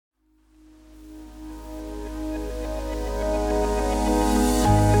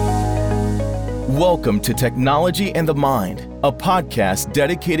Welcome to Technology and the Mind, a podcast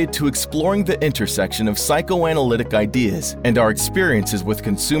dedicated to exploring the intersection of psychoanalytic ideas and our experiences with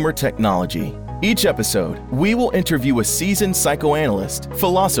consumer technology. Each episode, we will interview a seasoned psychoanalyst,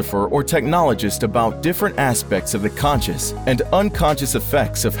 philosopher, or technologist about different aspects of the conscious and unconscious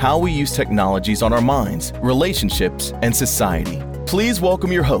effects of how we use technologies on our minds, relationships, and society. Please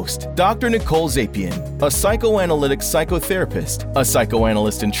welcome your host, Dr. Nicole Zapian, a psychoanalytic psychotherapist, a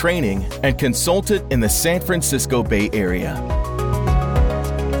psychoanalyst in training, and consultant in the San Francisco Bay Area.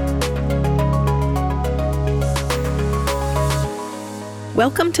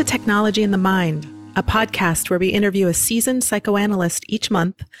 Welcome to Technology and the Mind, a podcast where we interview a seasoned psychoanalyst each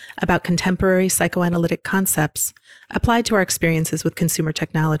month about contemporary psychoanalytic concepts applied to our experiences with consumer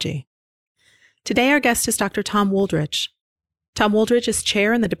technology. Today, our guest is Dr. Tom Wooldridge. Tom Wooldridge is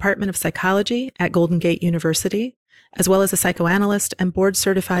chair in the Department of Psychology at Golden Gate University, as well as a psychoanalyst and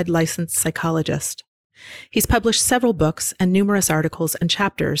board-certified licensed psychologist. He's published several books and numerous articles and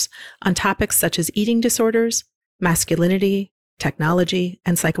chapters on topics such as eating disorders, masculinity, technology,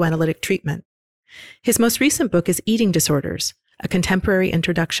 and psychoanalytic treatment. His most recent book is Eating Disorders, a Contemporary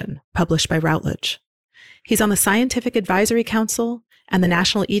Introduction, published by Routledge. He's on the Scientific Advisory Council and the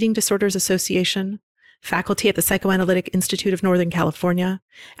National Eating Disorders Association, faculty at the Psychoanalytic Institute of Northern California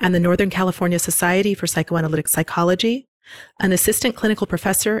and the Northern California Society for Psychoanalytic Psychology, an assistant clinical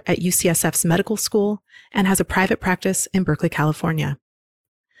professor at UCSF's medical school, and has a private practice in Berkeley, California.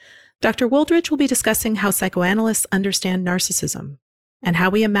 Dr. Wooldridge will be discussing how psychoanalysts understand narcissism and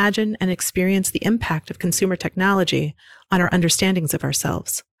how we imagine and experience the impact of consumer technology on our understandings of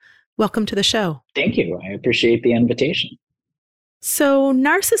ourselves. Welcome to the show. Thank you. I appreciate the invitation. So,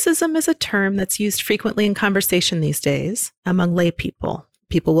 narcissism is a term that's used frequently in conversation these days among lay people.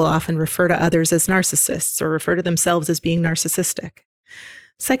 People will often refer to others as narcissists or refer to themselves as being narcissistic.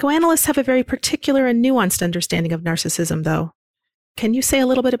 Psychoanalysts have a very particular and nuanced understanding of narcissism, though. Can you say a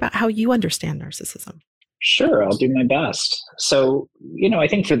little bit about how you understand narcissism? Sure, I'll do my best. So, I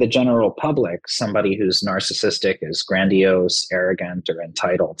think for the general public, somebody who's narcissistic is grandiose, arrogant, or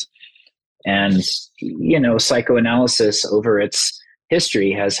entitled. And, psychoanalysis over its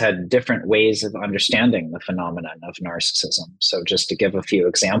history has had different ways of understanding the phenomenon of narcissism. So just to give a few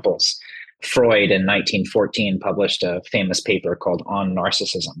examples, Freud in 1914 published a famous paper called On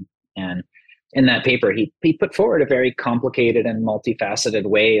Narcissism. And in that paper, he put forward a very complicated and multifaceted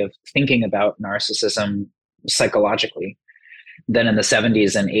way of thinking about narcissism psychologically. Then in the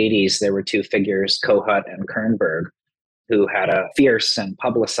 70s and 80s, there were two figures, Kohut and Kernberg, who had a fierce and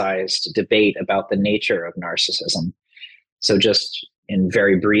publicized debate about the nature of narcissism. So just in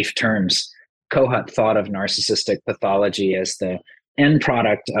very brief terms, Kohut thought of narcissistic pathology as the end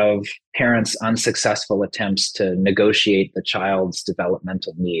product of parents' unsuccessful attempts to negotiate the child's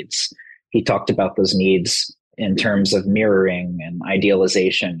developmental needs. He talked about those needs in terms of mirroring and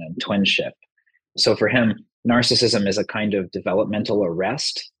idealization and twinship. So for him, narcissism is a kind of developmental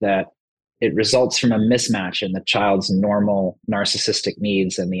arrest that it results from a mismatch in the child's normal narcissistic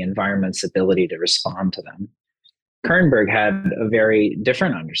needs and the environment's ability to respond to them. Kernberg had a very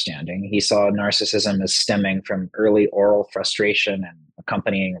different understanding. He saw narcissism as stemming from early oral frustration and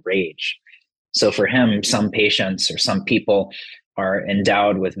accompanying rage. So for him, some patients or some people are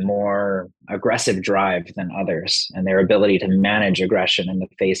endowed with more aggressive drive than others, and their ability to manage aggression in the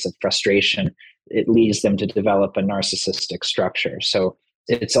face of frustration, it leads them to develop a narcissistic structure. So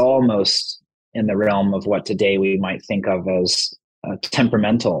it's almost in the realm of what today we might think of as a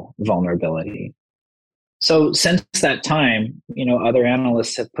temperamental vulnerability. So since that time, other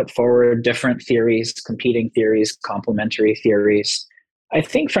analysts have put forward different theories, competing theories, complementary theories. I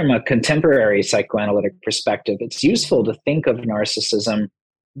think from a contemporary psychoanalytic perspective, it's useful to think of narcissism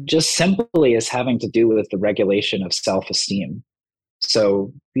just simply as having to do with the regulation of self-esteem.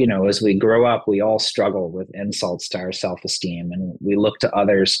 So, as we grow up, we all struggle with insults to our self-esteem, and we look to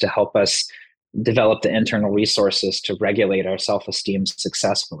others to help us develop the internal resources to regulate our self-esteem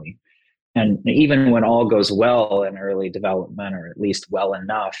successfully. And even when all goes well in early development, or at least well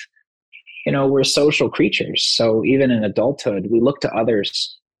enough, we're social creatures. So even in adulthood, we look to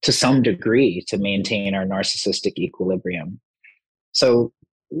others to some degree to maintain our narcissistic equilibrium. So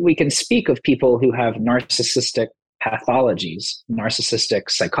we can speak of people who have narcissistic pathologies, narcissistic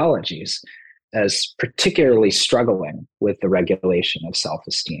psychologies, as particularly struggling with the regulation of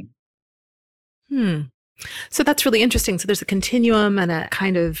self-esteem. So that's really interesting. So there's a continuum and a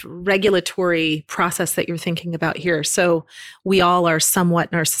kind of regulatory process that you're thinking about here. So we all are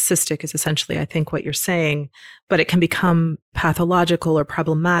somewhat narcissistic is essentially, I think, what you're saying, but it can become pathological or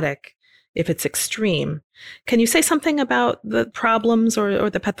problematic if it's extreme. Can you say something about the problems or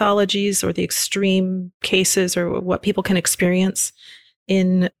the pathologies or the extreme cases or what people can experience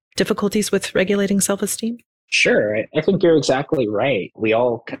in difficulties with regulating self-esteem? Sure. I think you're exactly right. We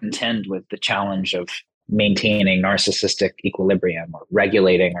all contend with the challenge of maintaining narcissistic equilibrium or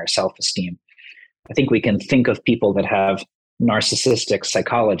regulating our self-esteem. I think we can think of people that have narcissistic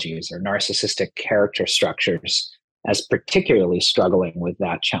psychologies or narcissistic character structures as particularly struggling with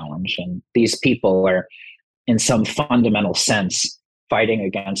that challenge. And these people are, in some fundamental sense, fighting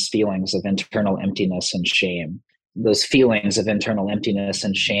against feelings of internal emptiness and shame. Those feelings of internal emptiness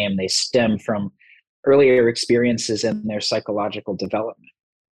and shame, they stem from earlier experiences in their psychological development.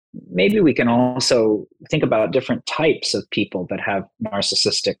 Maybe we can also think about different types of people that have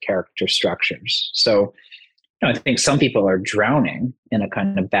narcissistic character structures. So, I think some people are drowning in a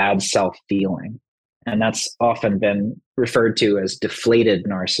kind of bad self-feeling, and that's often been referred to as deflated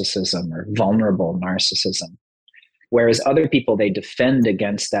narcissism or vulnerable narcissism. Whereas other people, they defend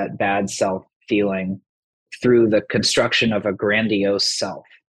against that bad self-feeling through the construction of a grandiose self.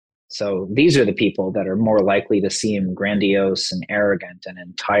 So these are the people that are more likely to seem grandiose and arrogant and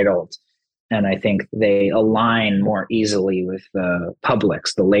entitled. And I think they align more easily with the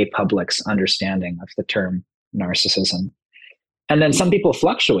lay public's understanding of the term narcissism. And then some people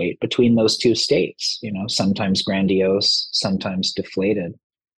fluctuate between those two states, sometimes grandiose, sometimes deflated.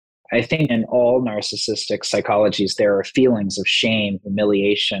 I think in all narcissistic psychologies, there are feelings of shame,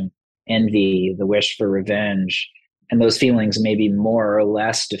 humiliation, envy, the wish for revenge. And those feelings may be more or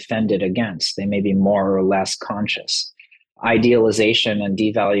less defended against. They may be more or less conscious. Idealization and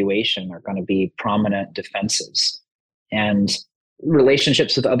devaluation are going to be prominent defenses. And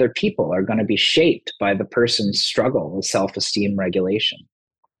relationships with other people are going to be shaped by the person's struggle with self-esteem regulation.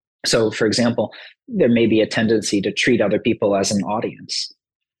 So, for example, there may be a tendency to treat other people as an audience.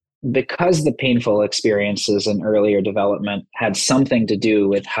 Because the painful experiences in earlier development had something to do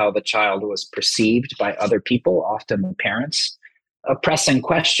with how the child was perceived by other people, often the parents, a pressing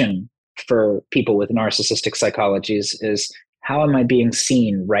question for people with narcissistic psychologies is, how am I being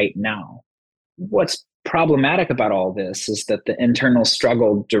seen right now? What's problematic about all this is that the internal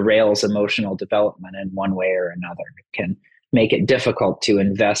struggle derails emotional development in one way or another. It can make it difficult to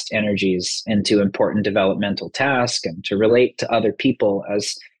invest energies into important developmental tasks and to relate to other people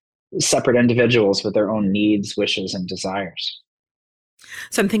as separate individuals with their own needs, wishes, and desires.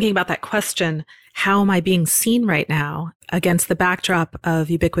 So I'm thinking about that question, how am I being seen right now against the backdrop of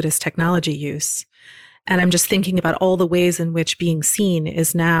ubiquitous technology use? And I'm just thinking about all the ways in which being seen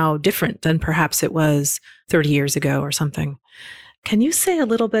is now different than perhaps it was 30 years ago or something. Can you say a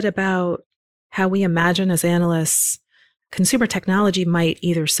little bit about how we imagine as analysts consumer technology might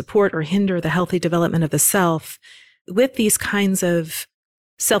either support or hinder the healthy development of the self with these kinds of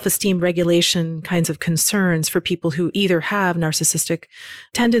self-esteem regulation kinds of concerns for people who either have narcissistic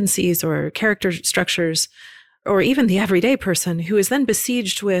tendencies or character structures, or even the everyday person who is then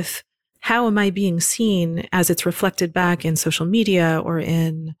besieged with, how am I being seen as it's reflected back in social media or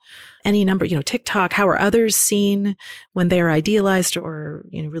in any number, TikTok? How are others seen when they are idealized or,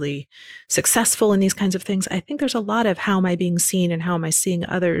 really successful in these kinds of things? I think there's a lot of how am I being seen and how am I seeing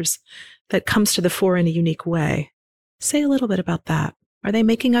others that comes to the fore in a unique way. Say a little bit about that. Are they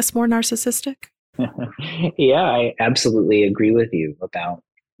making us more narcissistic? Yeah, I absolutely agree with you about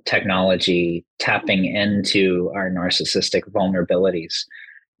technology tapping into our narcissistic vulnerabilities.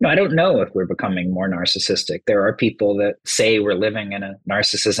 I don't know if we're becoming more narcissistic. There are people that say we're living in a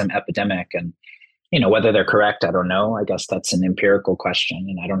narcissism epidemic, and whether they're correct, I don't know. I guess that's an empirical question,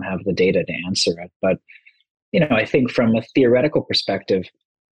 and I don't have the data to answer it. But I think from a theoretical perspective,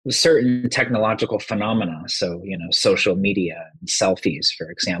 certain technological phenomena, so social media and selfies, for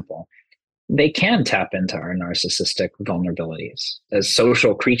example, they can tap into our narcissistic vulnerabilities. As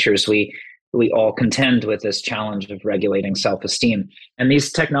social creatures, we all contend with this challenge of regulating self-esteem. And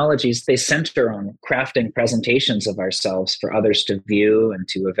these technologies, they center on crafting presentations of ourselves for others to view and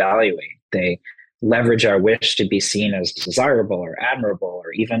to evaluate. They leverage our wish to be seen as desirable or admirable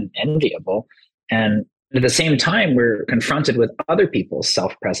or even enviable. And at the same time, we're confronted with other people's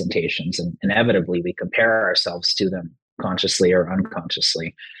self-presentations, and inevitably we compare ourselves to them consciously or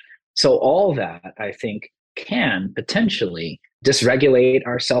unconsciously. So all that, I think, can potentially dysregulate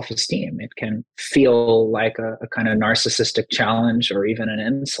our self-esteem. It can feel like a kind of narcissistic challenge or even an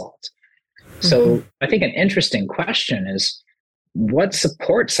insult. Mm-hmm. So I think an interesting question is, what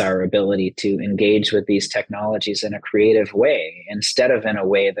supports our ability to engage with these technologies in a creative way instead of in a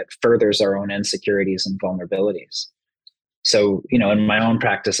way that furthers our own insecurities and vulnerabilities? So, in my own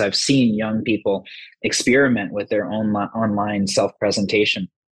practice, I've seen young people experiment with their own online self-presentation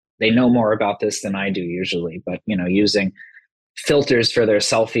they know more about this than I do usually, but using filters for their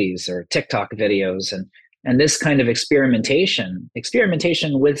selfies or TikTok videos, and this kind of experimentation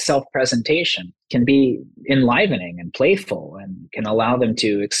with self-presentation can be enlivening and playful and can allow them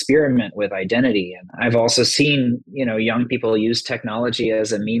to experiment with identity. And I've also seen, young people use technology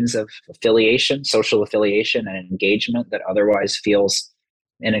as a means of affiliation, social affiliation and engagement that otherwise feels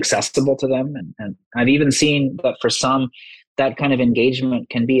inaccessible to them. And I've even seen that for some, that kind of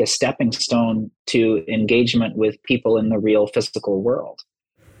engagement can be a stepping stone to engagement with people in the real physical world.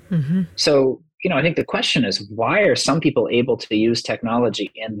 Mm-hmm. So, I think the question is, why are some people able to use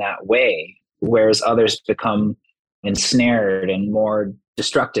technology in that way, whereas others become ensnared in more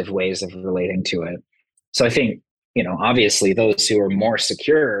destructive ways of relating to it? So I think, obviously those who are more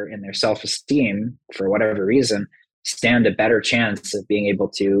secure in their self-esteem, for whatever reason, stand a better chance of being able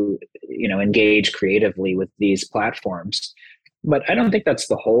to, engage creatively with these platforms. But I don't think that's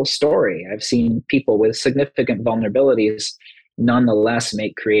the whole story. I've seen people with significant vulnerabilities nonetheless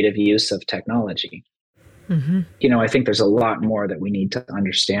make creative use of technology. Mm-hmm. I think there's a lot more that we need to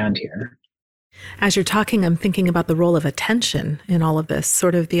understand here. As you're talking, I'm thinking about the role of attention in all of this,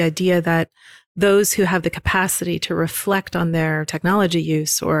 sort of the idea that those who have the capacity to reflect on their technology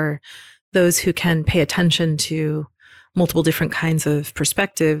use, or those who can pay attention to multiple different kinds of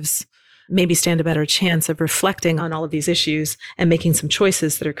perspectives, maybe stand a better chance of reflecting on all of these issues and making some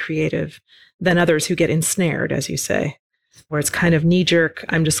choices that are creative than others who get ensnared, as you say, where it's kind of knee-jerk.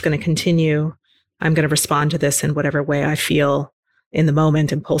 I'm just going to continue. I'm going to respond to this in whatever way I feel in the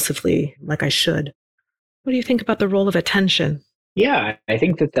moment, impulsively, like I should. What do you think about the role of attention? Yeah, I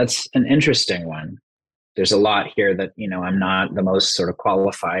think that that's an interesting one. There's a lot here that, I'm not the most sort of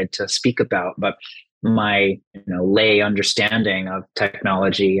qualified to speak about, but my lay understanding of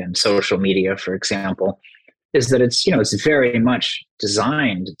technology and social media, for example, is that it's very much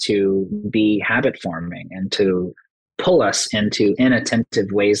designed to be habit forming and to pull us into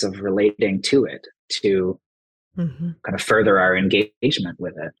inattentive ways of relating to it, to kind of further our engagement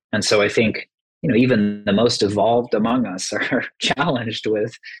with it. And so I think even the most evolved among us are challenged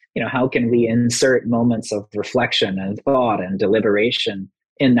with how can we insert moments of reflection and thought and deliberation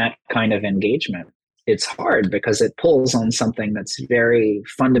in that kind of engagement. It's hard because it pulls on something that's very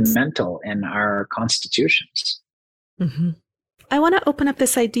fundamental in our constitutions. Mm-hmm. I want to open up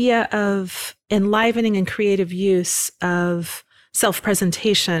this idea of enlivening and creative use of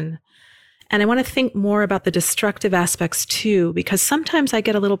self-presentation. And I want to think more about the destructive aspects too, because sometimes I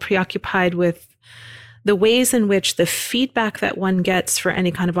get a little preoccupied with the ways in which the feedback that one gets for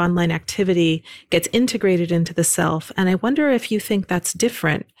any kind of online activity gets integrated into the self. And I wonder if you think that's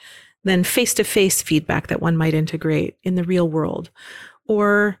different than face-to-face feedback that one might integrate in the real world.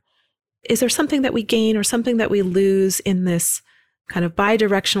 Or is there something that we gain or something that we lose in this kind of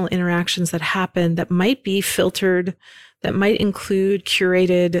bi-directional interactions that happen that might be filtered, that might include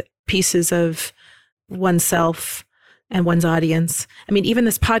curated pieces of oneself and one's audience? I mean, even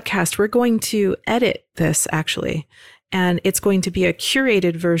this podcast, we're going to edit this actually, and it's going to be a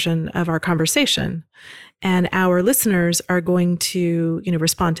curated version of our conversation. And our listeners are going to,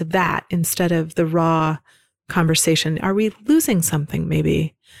 respond to that instead of the raw conversation. Are we losing something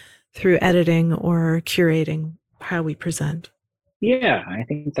maybe through editing or curating how we present? Yeah, I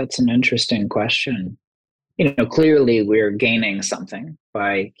think that's an interesting question. Clearly we're gaining something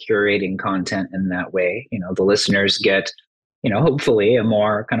by curating content in that way. The listeners get, hopefully a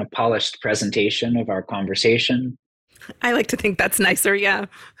more kind of polished presentation of our conversation. I like to think that's nicer. Yeah.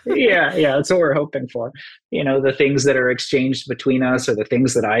 Yeah. That's what we're hoping for. The things that are exchanged between us or the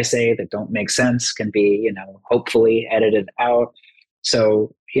things that I say that don't make sense can be, hopefully edited out.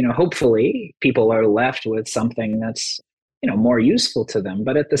 So, hopefully people are left with something that's, more useful to them.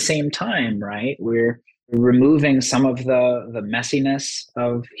 But at the same time, right, we're removing some of the messiness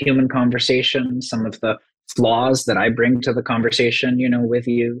of human conversation, some of the flaws that I bring to the conversation, with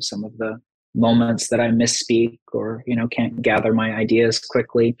you, some of the moments that I misspeak or, can't gather my ideas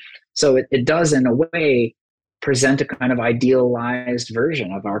quickly. So it does, in a way, present a kind of idealized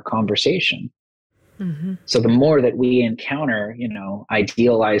version of our conversation. Mm-hmm. So the more that we encounter,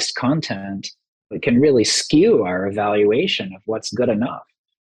 idealized content, it can really skew our evaluation of what's good enough.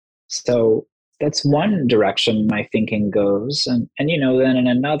 So that's one direction my thinking goes. And then in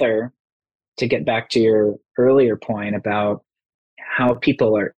another, to get back to your earlier point about how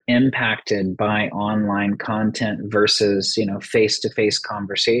people are impacted by online content versus, face-to-face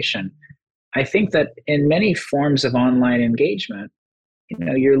conversation. I think that in many forms of online engagement,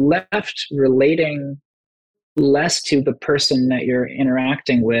 you're left relating less to the person that you're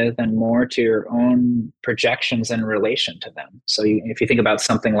interacting with and more to your own projections in relation to them. So if you think about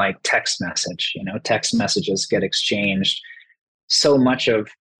something like text message, text messages get exchanged. So much of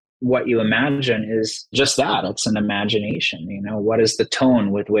what you imagine is just that. It's an imagination. What is the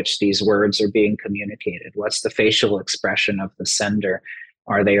tone with which these words are being communicated? What's the facial expression of the sender?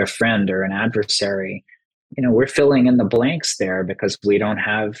 Are they a friend or an adversary? We're filling in the blanks there because we don't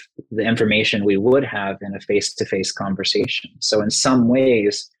have the information we would have in a face-to-face conversation. So in some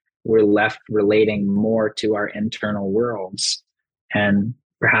ways, we're left relating more to our internal worlds and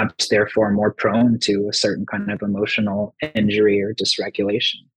perhaps therefore more prone to a certain kind of emotional injury or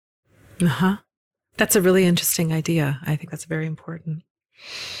dysregulation. Uh-huh. That's a really interesting idea. I think that's very important.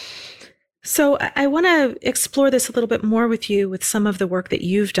 So I want to explore this a little bit more with you with some of the work that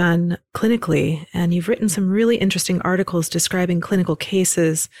you've done clinically. And you've written some really interesting articles describing clinical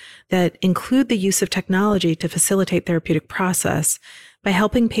cases that include the use of technology to facilitate therapeutic process by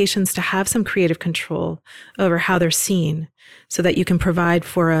helping patients to have some creative control over how they're seen so that you can provide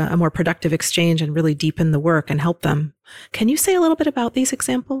for a more productive exchange and really deepen the work and help them. Can you say a little bit about these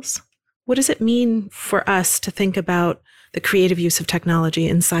examples? What does it mean for us to think about the creative use of technology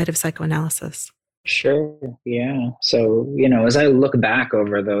inside of psychoanalysis? Sure. Yeah. So, as I look back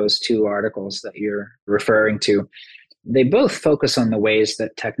over those two articles that you're referring to, they both focus on the ways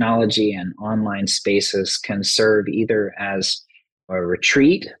that technology and online spaces can serve either as a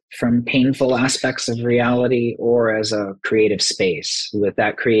retreat from painful aspects of reality or as a creative space, with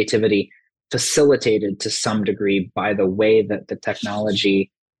that creativity facilitated to some degree by the way that the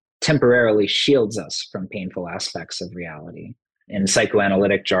technology temporarily shields us from painful aspects of reality. In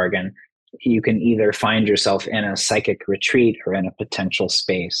psychoanalytic jargon, you can either find yourself in a psychic retreat or in a potential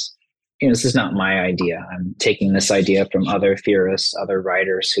space. This is not my idea. I'm taking this idea from other theorists, other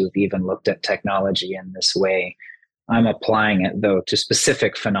writers who've even looked at technology in this way. I'm applying it, though, to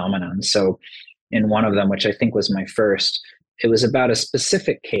specific phenomena. So in one of them, which I think was my first, it was about a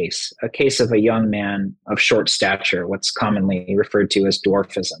specific case, a case of a young man of short stature, what's commonly referred to as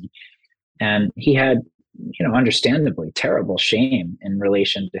dwarfism. And he had, understandably terrible shame in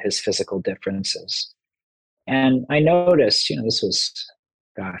relation to his physical differences. And I noticed, this was,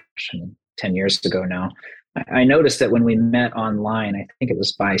 10 years ago now, I noticed that when we met online, I think it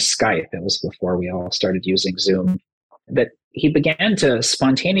was by Skype, it was before we all started using Zoom, that he began to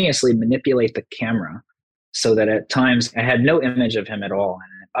spontaneously manipulate the camera so that at times I had no image of him at all,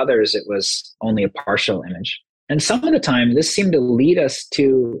 and at others it was only a partial image. And some of the time, this seemed to lead us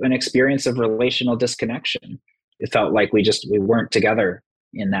to an experience of relational disconnection. It felt like we weren't together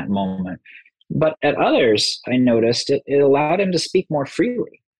in that moment. But at others, I noticed it allowed him to speak more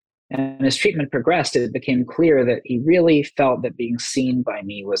freely. And as treatment progressed, it became clear that he really felt that being seen by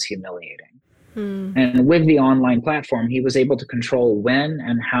me was humiliating. And with the online platform, he was able to control when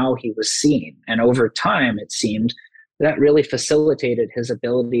and how he was seen. And over time, it seemed that really facilitated his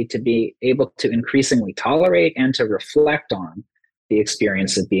ability to be able to increasingly tolerate and to reflect on the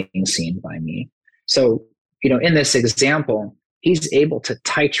experience of being seen by me. So, in this example, he's able to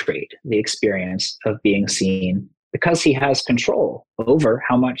titrate the experience of being seen because he has control over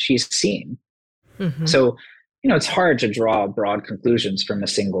how much he's seen. Mm-hmm. So, it's hard to draw broad conclusions from a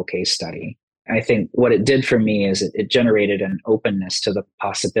single case study. I think what it did for me is it generated an openness to the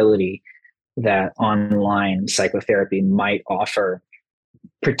possibility that online psychotherapy might offer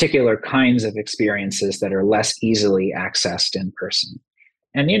particular kinds of experiences that are less easily accessed in person.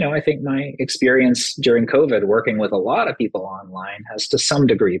 And, I think my experience during COVID working with a lot of people online has to some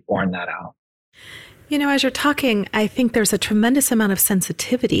degree borne that out. As you're talking, I think there's a tremendous amount of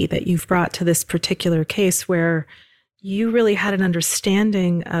sensitivity that you've brought to this particular case where you really had an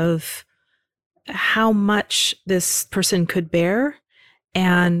understanding of how much this person could bear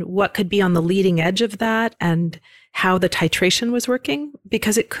and what could be on the leading edge of that and how the titration was working,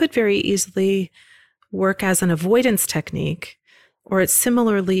 because it could very easily work as an avoidance technique, or it's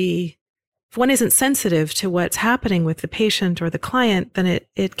similarly, if one isn't sensitive to what's happening with the patient or the client, then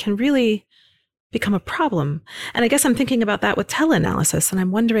it can really become a problem. And I guess I'm thinking about that with teleanalysis, and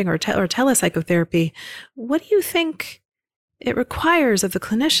I'm wondering, or telepsychotherapy, what do you think it requires of the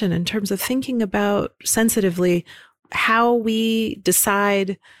clinician in terms of thinking about sensitively how we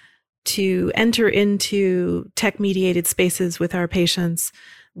decide to enter into tech-mediated spaces with our patients,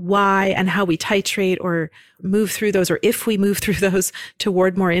 why and how we titrate or move through those, or if we move through those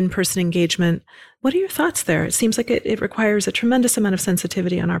toward more in-person engagement. What are your thoughts there? It seems like it requires a tremendous amount of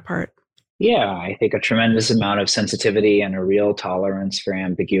sensitivity on our part. Yeah, I think a tremendous amount of sensitivity and a real tolerance for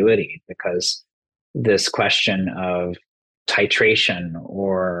ambiguity, because this question of titration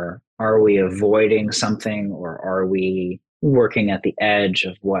or Are we avoiding something, or are we working at the edge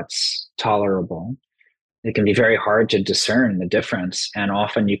of what's tolerable? It can be very hard to discern the difference. And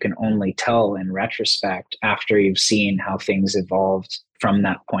often you can only tell in retrospect after you've seen how things evolved from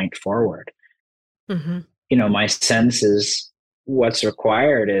that point forward. Mm-hmm. My sense is what's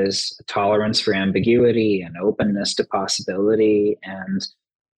required is a tolerance for ambiguity and openness to possibility, and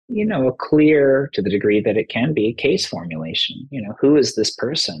a clear, to the degree that it can be, case formulation. Who is this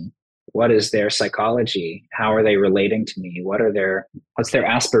person? What is their psychology? How are they relating to me? What's their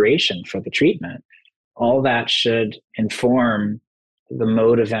aspiration for the treatment? All that should inform the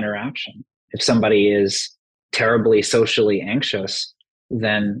mode of interaction. If somebody is terribly socially anxious,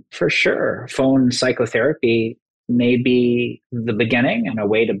 then for sure, phone psychotherapy may be the beginning and a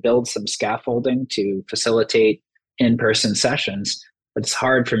way to build some scaffolding to facilitate in-person sessions. But it's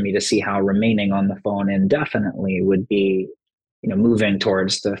hard for me to see how remaining on the phone indefinitely would be, moving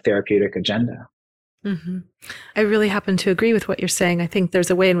towards the therapeutic agenda. Mm-hmm. I really happen to agree with what you're saying. I think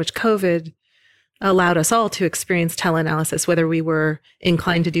there's a way in which COVID allowed us all to experience teleanalysis, whether we were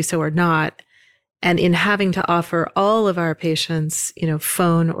inclined to do so or not. And in having to offer all of our patients,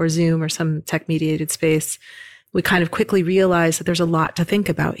 phone or Zoom or some tech-mediated space, we kind of quickly realized that there's a lot to think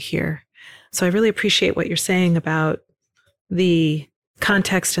about here. So I really appreciate what you're saying about the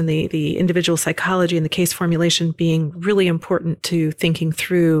context and the individual psychology and the case formulation being really important to thinking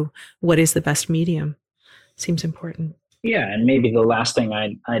through what is the best medium. Seems important. Yeah, and maybe the last thing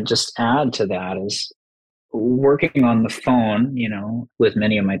I'd just add to that is working on the phone, with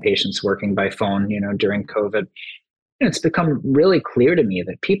many of my patients working by phone, during COVID, it's become really clear to me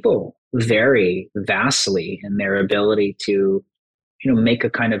that people vary vastly in their ability to, make a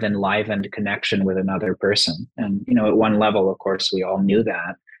kind of enlivened connection with another person. And, at one level, of course, we all knew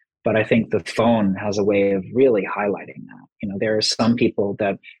that. But I think the phone has a way of really highlighting that. There are some people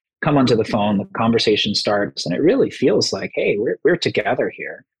that come onto the phone, the conversation starts, and it really feels like, hey, we're together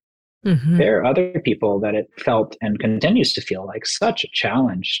here. Mm-hmm. There are other people that it felt and continues to feel like such a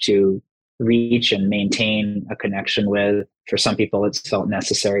challenge to reach and maintain a connection with. For some people, it's felt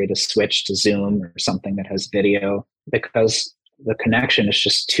necessary to switch to Zoom or something that has video because the connection is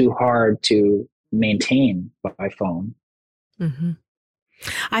just too hard to maintain by phone. Mm-hmm.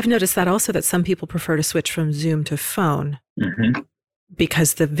 I've noticed that also, that some people prefer to switch from Zoom to phone. Mm-hmm.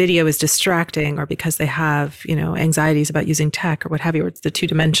 Because the video is distracting, or because they have, anxieties about using tech or what have you, or the two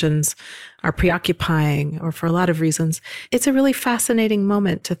dimensions are preoccupying, or for a lot of reasons. It's a really fascinating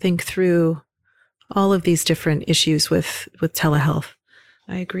moment to think through all of these different issues with telehealth.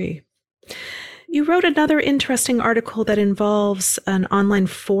 I agree. You wrote another interesting article that involves an online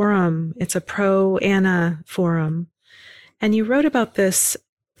forum. It's a pro-Ana forum. And you wrote about this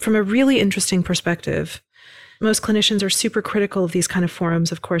from a really interesting perspective. Most clinicians are super critical of these kind of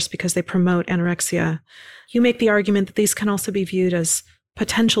forums, of course, because they promote anorexia. You make the argument that these can also be viewed as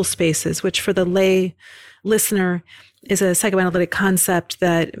potential spaces, which for the lay listener is a psychoanalytic concept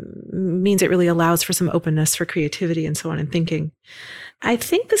that means it really allows for some openness for creativity and so on and thinking. I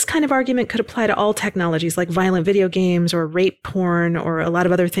think this kind of argument could apply to all technologies like violent video games or rape porn or a lot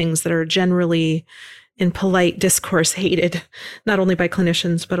of other things that are generally in polite discourse hated, not only by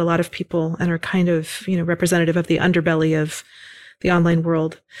clinicians, but a lot of people, and are kind of, representative of the underbelly of the online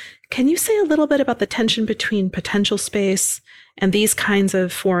world. Can you say a little bit about the tension between potential space and these kinds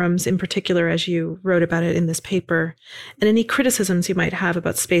of forums in particular, as you wrote about it in this paper, and any criticisms you might have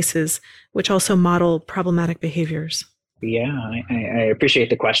about spaces which also model problematic behaviors? Yeah, I appreciate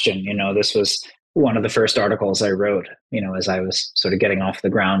the question. This was one of the first articles I wrote, as I was sort of getting off the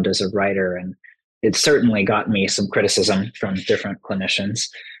ground as a writer, and it certainly got me some criticism from different clinicians.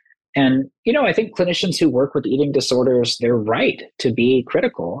 And, I think clinicians who work with eating disorders, they're right to be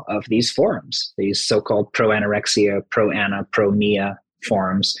critical of these forums, these so-called pro-anorexia, pro-Ana, pro-Mia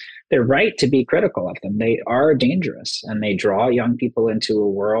forums. They're right to be critical of them. They are dangerous, and they draw young people into a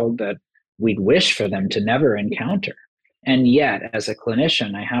world that we'd wish for them to never encounter. And yet, as a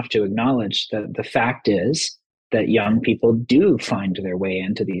clinician, I have to acknowledge that the fact is that young people do find their way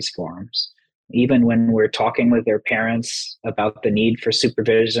into these forums. Even when we're talking with their parents about the need for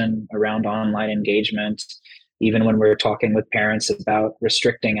supervision around online engagement, even when we're talking with parents about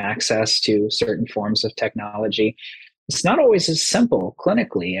restricting access to certain forms of technology, it's not always as simple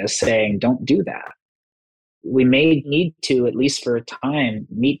clinically as saying, don't do that. We may need to, at least for a time,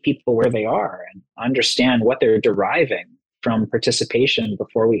 meet people where they are and understand what they're deriving from participation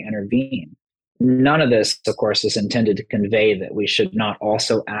before we intervene. None of this, of course, is intended to convey that we should not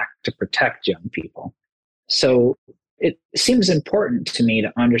also act to protect young people. So it seems important to me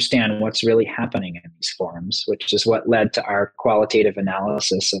to understand what's really happening in these forums, which is what led to our qualitative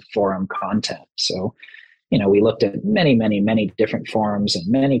analysis of forum content. So, we looked at many, many, many different forums and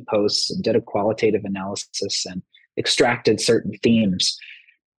many posts and did a qualitative analysis and extracted certain themes.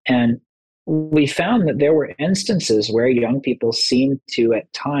 And we found that there were instances where young people seemed to,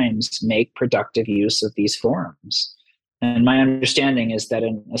 at times, make productive use of these forums. And my understanding is that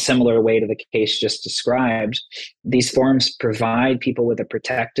in a similar way to the case just described, these forums provide people with a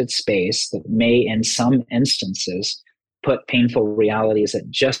protected space that may, in some instances, put painful realities at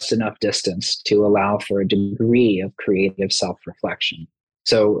just enough distance to allow for a degree of creative self-reflection.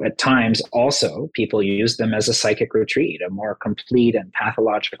 So at times also, people use them as a psychic retreat, a more complete and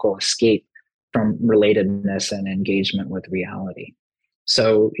pathological escape from relatedness and engagement with reality.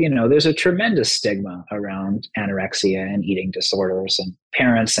 So, there's a tremendous stigma around anorexia and eating disorders, and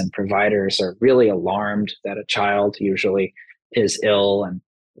parents and providers are really alarmed that a child usually is ill and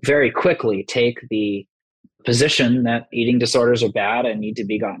very quickly take the position that eating disorders are bad and need to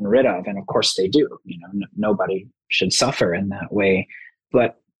be gotten rid of. And of course they do. Nobody should suffer in that way.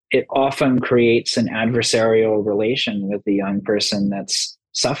 But it often creates an adversarial relation with the young person that's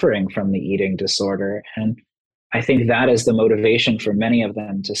suffering from the eating disorder. And I think that is the motivation for many of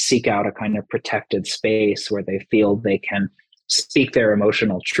them to seek out a kind of protected space where they feel they can speak their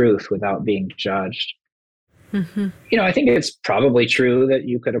emotional truth without being judged. Mm-hmm. I think it's probably true that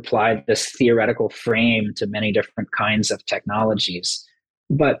you could apply this theoretical frame to many different kinds of technologies,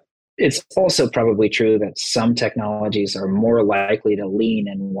 but it's also probably true that some technologies are more likely to lean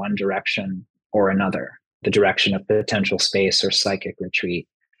in one direction or another, the direction of potential space or psychic retreat.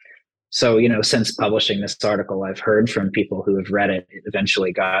 So, since publishing this article, I've heard from people who have read it. It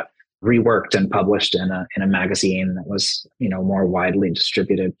eventually got reworked and published in a magazine that was, more widely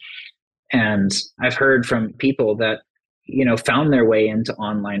distributed. And I've heard from people that, found their way into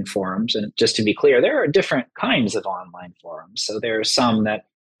online forums. And just to be clear, there are different kinds of online forums. So there are some that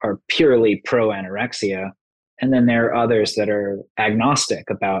are purely pro-anorexia. And then there are others that are agnostic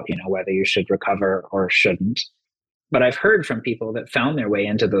about, whether you should recover or shouldn't. But I've heard from people that found their way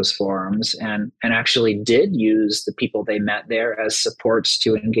into those forums and actually did use the people they met there as supports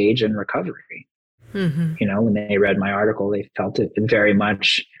to engage in recovery. Mm-hmm. When they read my article, they felt it very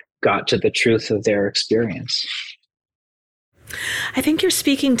much got to the truth of their experience. I think you're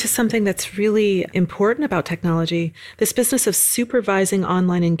speaking to something that's really important about technology. This business of supervising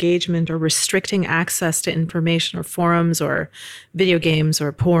online engagement or restricting access to information or forums or video games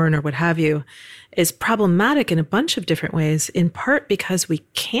or porn or what have you is problematic in a bunch of different ways, in part because we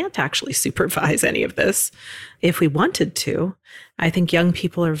can't actually supervise any of this if we wanted to. I think young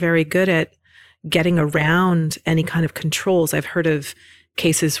people are very good at getting around any kind of controls. I've heard of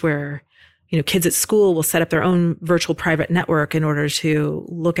cases where, kids at school will set up their own virtual private network in order to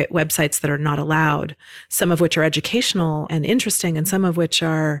look at websites that are not allowed, some of which are educational and interesting, and some of which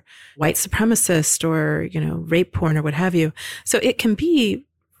are white supremacist or, rape porn or what have you. So it can be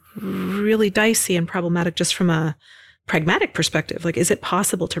really dicey and problematic just from a pragmatic perspective. Like, is it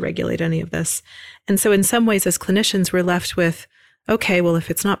possible to regulate any of this? And so in some ways, as clinicians, we're left with, okay, well, if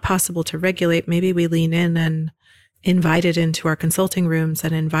it's not possible to regulate, maybe we lean in and invite it into our consulting rooms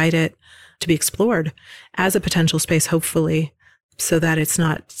and invite it to be explored as a potential space, hopefully, so that it's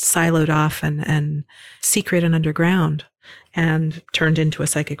not siloed off and secret and underground and turned into a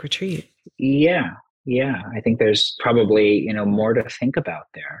psychic retreat. Yeah. I think there's probably, more to think about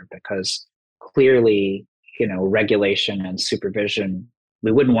there, because clearly, regulation and supervision,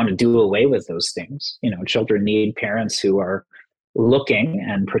 we wouldn't want to do away with those things. Children need parents who are looking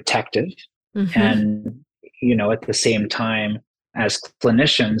and protective. Mm-hmm. And, at the same time, as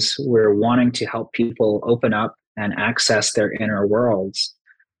clinicians, we're wanting to help people open up and access their inner worlds.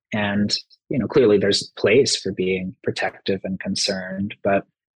 And, clearly there's a place for being protective and concerned, but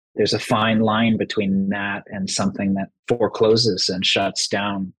there's a fine line between that and something that forecloses and shuts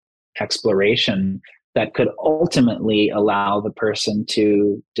down exploration that could ultimately allow the person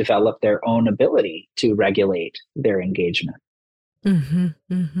to develop their own ability to regulate their engagement. Mm-hmm,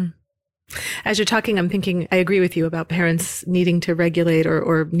 mm-hmm. As you're talking, I'm thinking, I agree with you about parents needing to regulate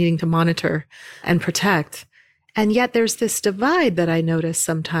or needing to monitor and protect. And yet there's this divide that I notice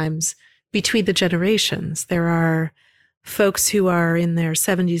sometimes between the generations. There are folks who are in their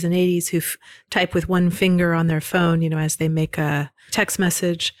 70s and 80s who type with one finger on their phone, as they make a text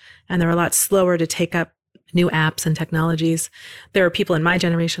message, and they're a lot slower to take up new apps and technologies. There are people in my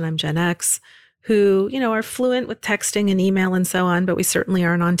generation, I'm Gen X, who, are fluent with texting and email and so on, but we certainly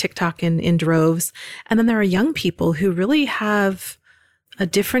aren't on TikTok in droves. And then there are young people who really have a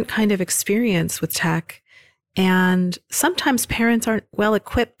different kind of experience with tech And sometimes parents aren't well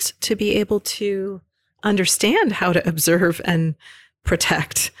equipped to be able to understand how to observe and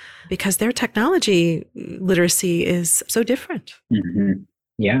protect because their technology literacy is so different. Mm-hmm.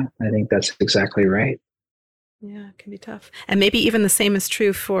 Yeah, I think that's exactly right. Yeah, it can be tough. And maybe even the same is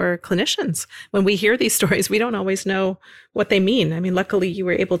true for clinicians. When we hear these stories, we don't always know what they mean. I mean, luckily you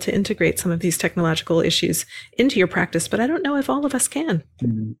were able to integrate some of these technological issues into your practice, but I don't know if all of us can.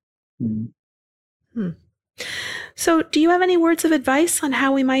 Mm-hmm. So do you have any words of advice on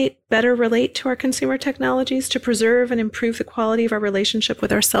how we might better relate to our consumer technologies to preserve and improve the quality of our relationship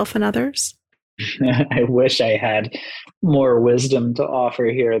with ourselves and others? I wish I had more wisdom to offer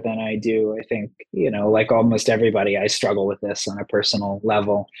here than I do. I think, like almost everybody, I struggle with this on a personal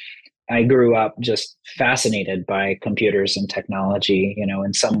level. I grew up just fascinated by computers and technology.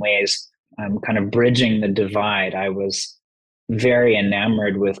 In some ways, I'm kind of bridging the divide. I was very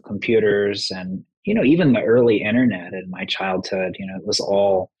enamored with computers and, even the early internet in my childhood. It was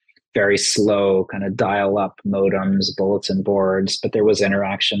all very slow, kind of dial-up modems, bulletin boards, but there was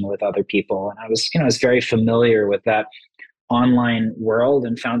interaction with other people. And I was very familiar with that online world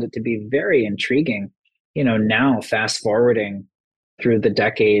and found it to be very intriguing. Now fast forwarding through the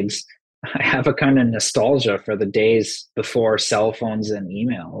decades, I have a kind of nostalgia for the days before cell phones and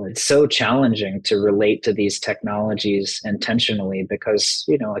email. It's so challenging to relate to these technologies intentionally because,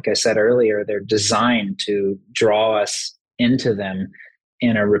 like I said earlier, they're designed to draw us into them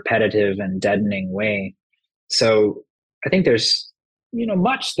in a repetitive and deadening way. So I think there's,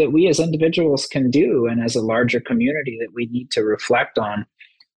 much that we as individuals can do and as a larger community that we need to reflect on.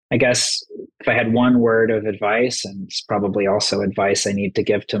 I guess if I had one word of advice, and it's probably also advice I need to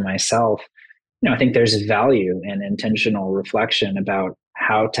give to myself, I think there's value in intentional reflection about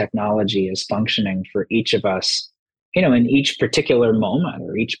how technology is functioning for each of us, in each particular moment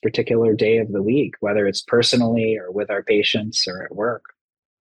or each particular day of the week, whether it's personally or with our patients or at work.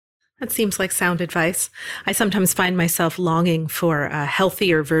 That seems like sound advice. I sometimes find myself longing for a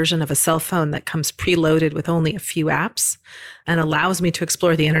healthier version of a cell phone that comes preloaded with only a few apps and allows me to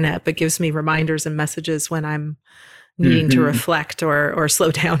explore the internet, but gives me reminders and messages when I'm needing to reflect or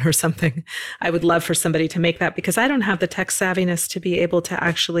slow down or something. I would love for somebody to make that because I don't have the tech savviness to be able to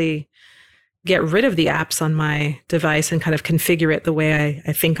actually get rid of the apps on my device and kind of configure it the way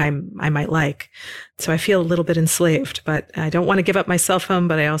I think I might like. So I feel a little bit enslaved, but I don't want to give up my cell phone,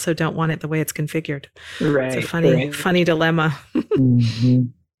 but I also don't want it the way it's configured. Right. It's a funny dilemma.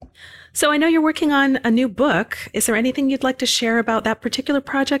 So I know you're working on a new book. Is there anything you'd like to share about that particular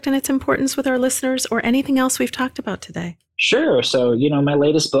project and its importance with our listeners or anything else we've talked about today? Sure. So, my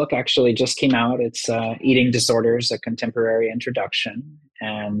latest book actually just came out. It's Eating Disorders, A Contemporary Introduction.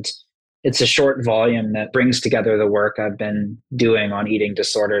 And it's a short volume that brings together the work I've been doing on eating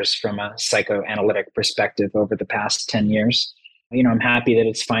disorders from a psychoanalytic perspective over the past 10 years. I'm happy that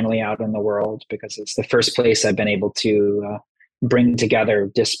it's finally out in the world because it's the first place I've been able to bring together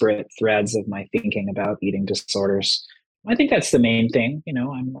disparate threads of my thinking about eating disorders. I think that's the main thing.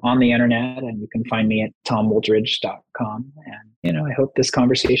 I'm on the internet and you can find me at tomwooldridge.com. And, I hope this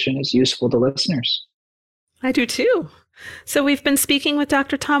conversation is useful to listeners. I do too. So we've been speaking with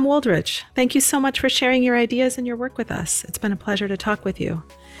Dr. Tom Wooldridge. Thank you so much for sharing your ideas and your work with us. It's been a pleasure to talk with you.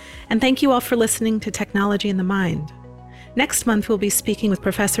 And thank you all for listening to Technology in the Mind. Next month, we'll be speaking with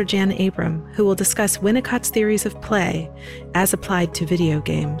Professor Jan Abram, who will discuss Winnicott's theories of play as applied to video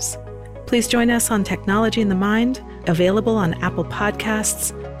games. Please join us on Technology in the Mind, available on Apple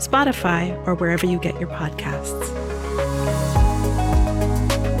Podcasts, Spotify, or wherever you get your podcasts.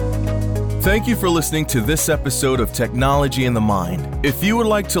 Thank you for listening to this episode of Technology in the Mind. If you would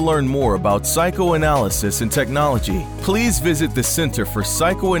like to learn more about psychoanalysis and technology, please visit the Center for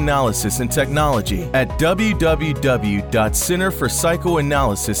Psychoanalysis and Technology at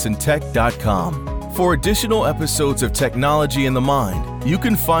www.centerforpsychoanalysisandtech.com. For additional episodes of Technology in the Mind, you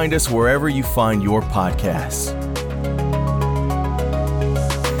can find us wherever you find your podcasts.